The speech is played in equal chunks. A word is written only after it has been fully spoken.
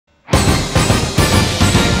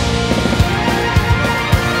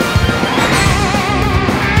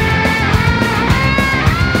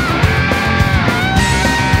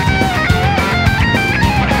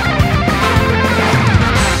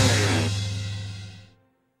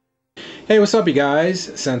Hey, what's up you guys?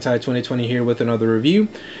 Sentai 2020 here with another review.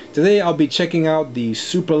 Today I'll be checking out the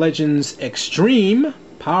Super Legends Extreme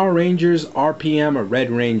Power Rangers RPM Red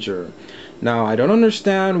Ranger. Now, I don't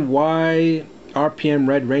understand why RPM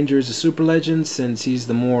Red Ranger is a Super Legend since he's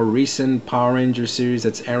the more recent Power Ranger series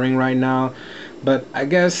that's airing right now. But I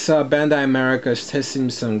guess Bandai America is testing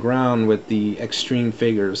some ground with the Extreme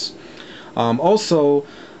figures.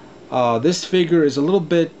 This figure is a little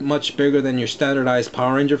bit much bigger than your standardized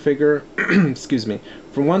Power Ranger figure. Excuse me.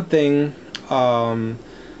 For one thing, the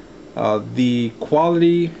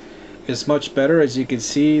quality is much better. As you can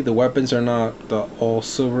see, the weapons are not the all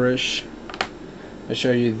silverish. I'll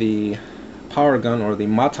show you the power gun, or the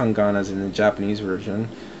Matan gun as in the Japanese version.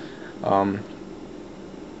 Also,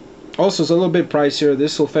 it's a little bit pricier.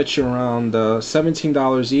 This will fetch you around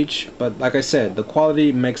 $17 each, but like I said, the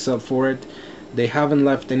quality makes up for it. They haven't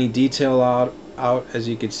left any detail out as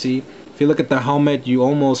you can see. If you look at the helmet, you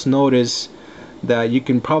almost notice that you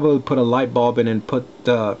can probably put a light bulb in and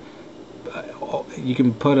you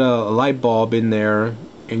can put a light bulb in there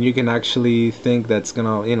and you can actually think that's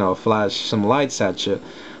gonna, you know, flash some lights at you.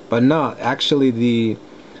 But no, actually the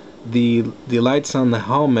lights on the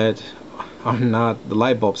helmet are not the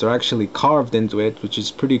light bulbs, are actually carved into it, which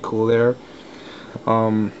is pretty cool there.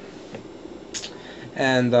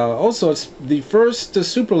 Also, it's the first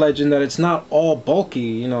Super Legend that it's not all bulky,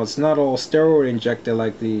 you know, it's not all steroid injected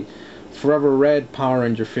like the Forever Red Power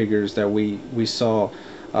Ranger figures that we saw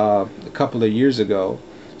a couple of years ago.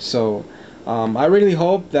 So I really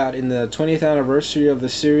hope that in the 20th anniversary of the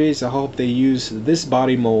series, I hope they use this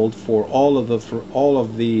body mold for all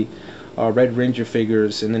of the Red Ranger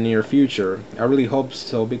figures in the near future. I really hope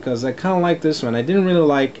so, because I kind of like this one. I didn't really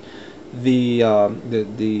like the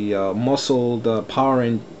muscled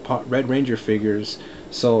Red Ranger figures,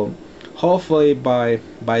 so hopefully by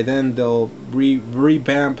then they'll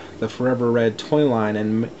revamp the Forever Red toy line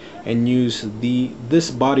and use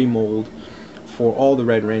this body mold for all the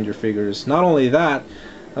Red Ranger figures. Not only that,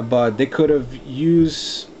 but they could have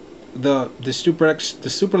used the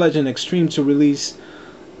Super Legend Extreme to release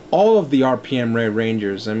all of the RPM Red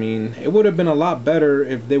Rangers. I mean, it would have been a lot better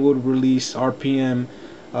if they would release RPM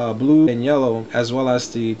blue and yellow, as well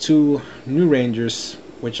as the two new Rangers,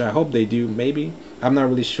 which I hope they do. Maybe, I'm not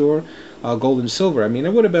really sure. Gold and silver. I mean,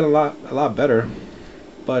 it would have been a lot better.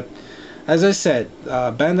 But as I said,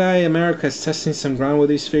 Bandai America is testing some ground with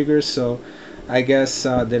these figures, so I guess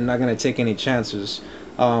they're not going to take any chances.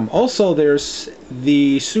 Also, there's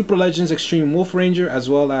the Super Legends Extreme Wolf Ranger, as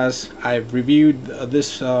well as I've reviewed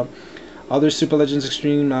this other Super Legends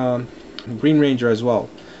Extreme Green Ranger as well.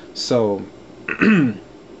 So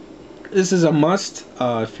this is a must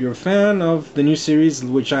if you're a fan of the new series,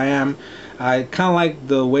 which I am. I kind of like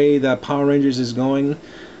the way that Power Rangers is going.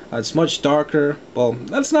 It's much darker. Well,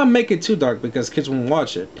 let's not make it too dark because kids won't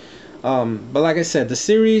watch it. But like I said, the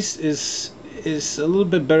series is a little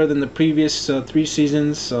bit better than the previous 3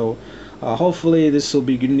 seasons. So hopefully this will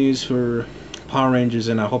be good news for Power Rangers,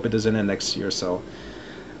 and I hope it doesn't end next year. So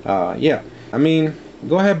yeah, I mean,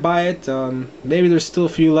 go ahead, buy it. Maybe there's still a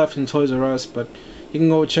few left in Toys R Us, but you can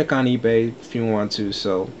go check on eBay if you want to.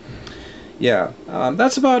 So yeah,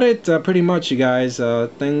 that's about it pretty much, you guys.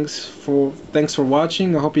 Thanks for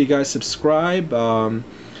watching. I hope you guys subscribe.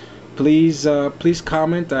 Please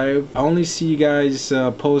comment. I only see you guys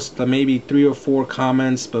post maybe 3 or 4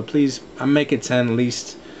 comments, but please make it 10 at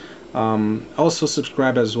least. Also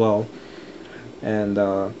subscribe as well. And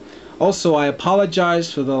also, I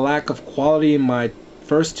apologize for the lack of quality in my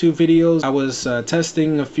first 2 videos. I was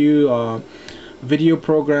testing a few video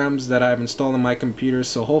programs that I've installed on my computer,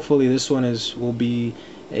 so hopefully this one will be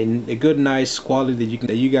a good, nice quality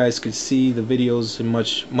that you guys could see the videos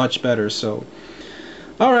much better. So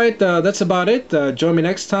alright, that's about it. Join me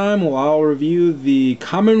next time where I'll review the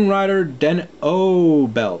Kamen Rider Den-O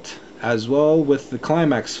belt as well with the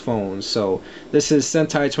Climax phone. So this is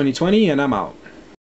Sentai 2020, and I'm out.